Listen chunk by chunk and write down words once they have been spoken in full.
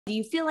Do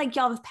you feel like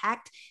y'all have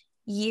packed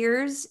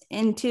years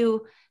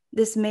into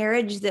this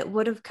marriage that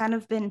would have kind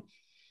of been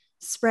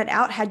spread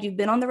out had you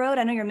been on the road?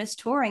 I know you're missed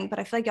touring, but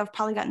I feel like y'all have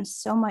probably gotten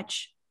so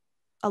much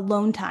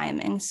alone time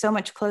and so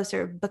much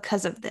closer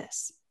because of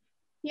this.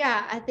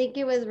 Yeah, I think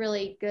it was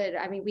really good.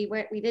 I mean,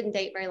 we didn't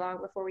date very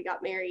long before we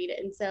got married.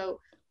 And so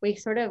we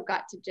sort of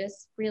got to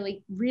just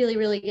really, really,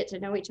 really get to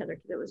know each other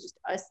because it was just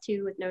us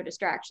two with no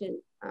distraction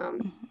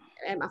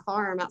at my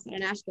farm outside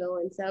of Nashville.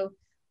 And so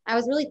I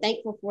was really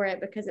thankful for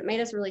it because it made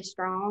us really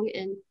strong.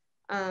 And,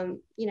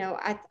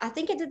 I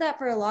think it did that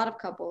for a lot of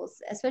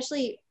couples,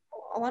 especially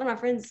a lot of my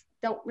friends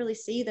don't really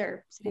see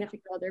their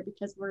significant other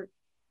because we're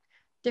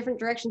different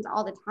directions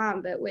all the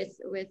time. But with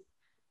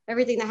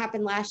everything that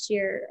happened last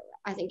year,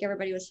 I think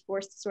everybody was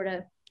forced to sort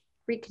of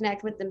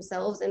reconnect with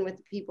themselves and with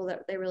the people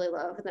that they really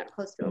love and that are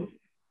close to them.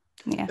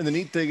 Yeah. And the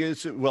neat thing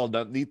is, well,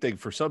 not neat thing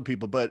for some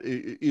people, but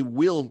it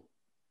will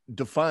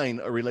define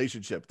a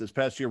relationship. This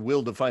past year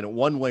will define it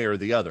one way or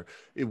the other.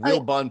 It will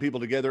bond people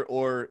together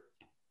or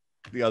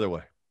the other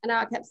way. And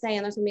I kept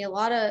saying there's gonna be a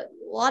lot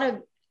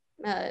of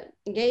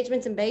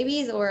engagements and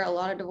babies or a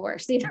lot of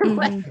divorce either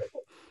way.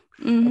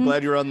 I'm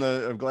glad you're on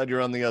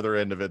the other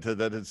end of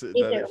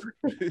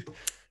it.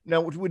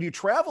 Now, when you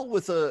travel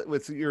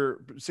with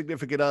your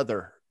significant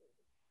other,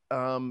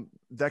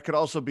 that could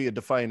also be a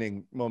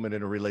defining moment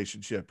in a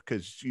relationship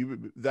because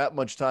that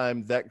much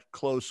time, that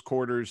close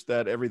quarters,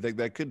 that everything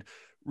that could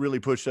really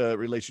push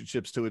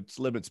relationships to its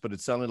limits. But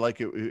it sounded like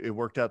it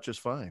worked out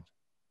just fine.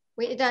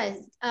 It does.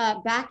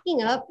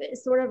 Backing up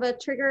is sort of a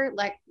trigger.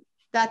 Like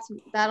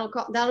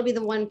that'll be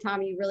the one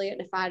time you really get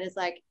defined as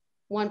like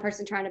one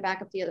person trying to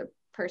back up the other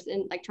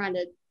person, like trying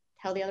to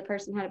tell the other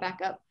person how to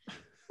back up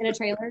in a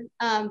trailer.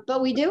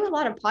 But we do a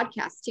lot of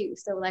podcasts too.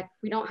 So like,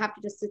 we don't have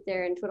to just sit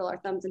there and twiddle our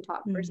thumbs and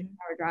talk for a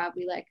 6-hour drive.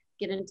 We like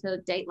get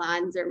into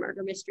Datelines or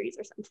murder mysteries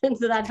or something.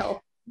 So that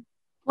helps.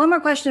 One more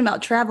question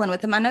about traveling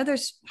with him. I know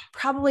there's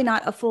probably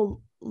not a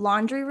full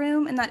laundry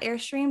room in that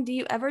Airstream. Do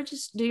you ever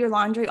just do your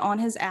laundry on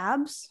his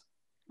abs?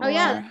 Oh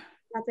yeah,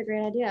 that's a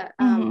great idea.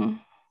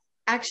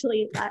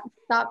 Actually, that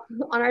stopped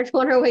on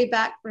our way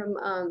back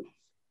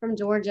from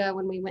Georgia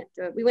when we went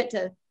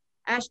to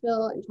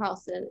Asheville and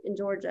Charleston in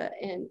Georgia,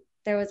 and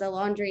there was a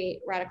laundry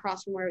right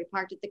across from where we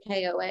parked at the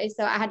KOA.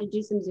 So I had to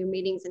do some Zoom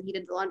meetings and he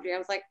did the laundry. I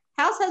was like,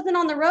 house husband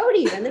on the road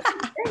even. This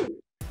is great.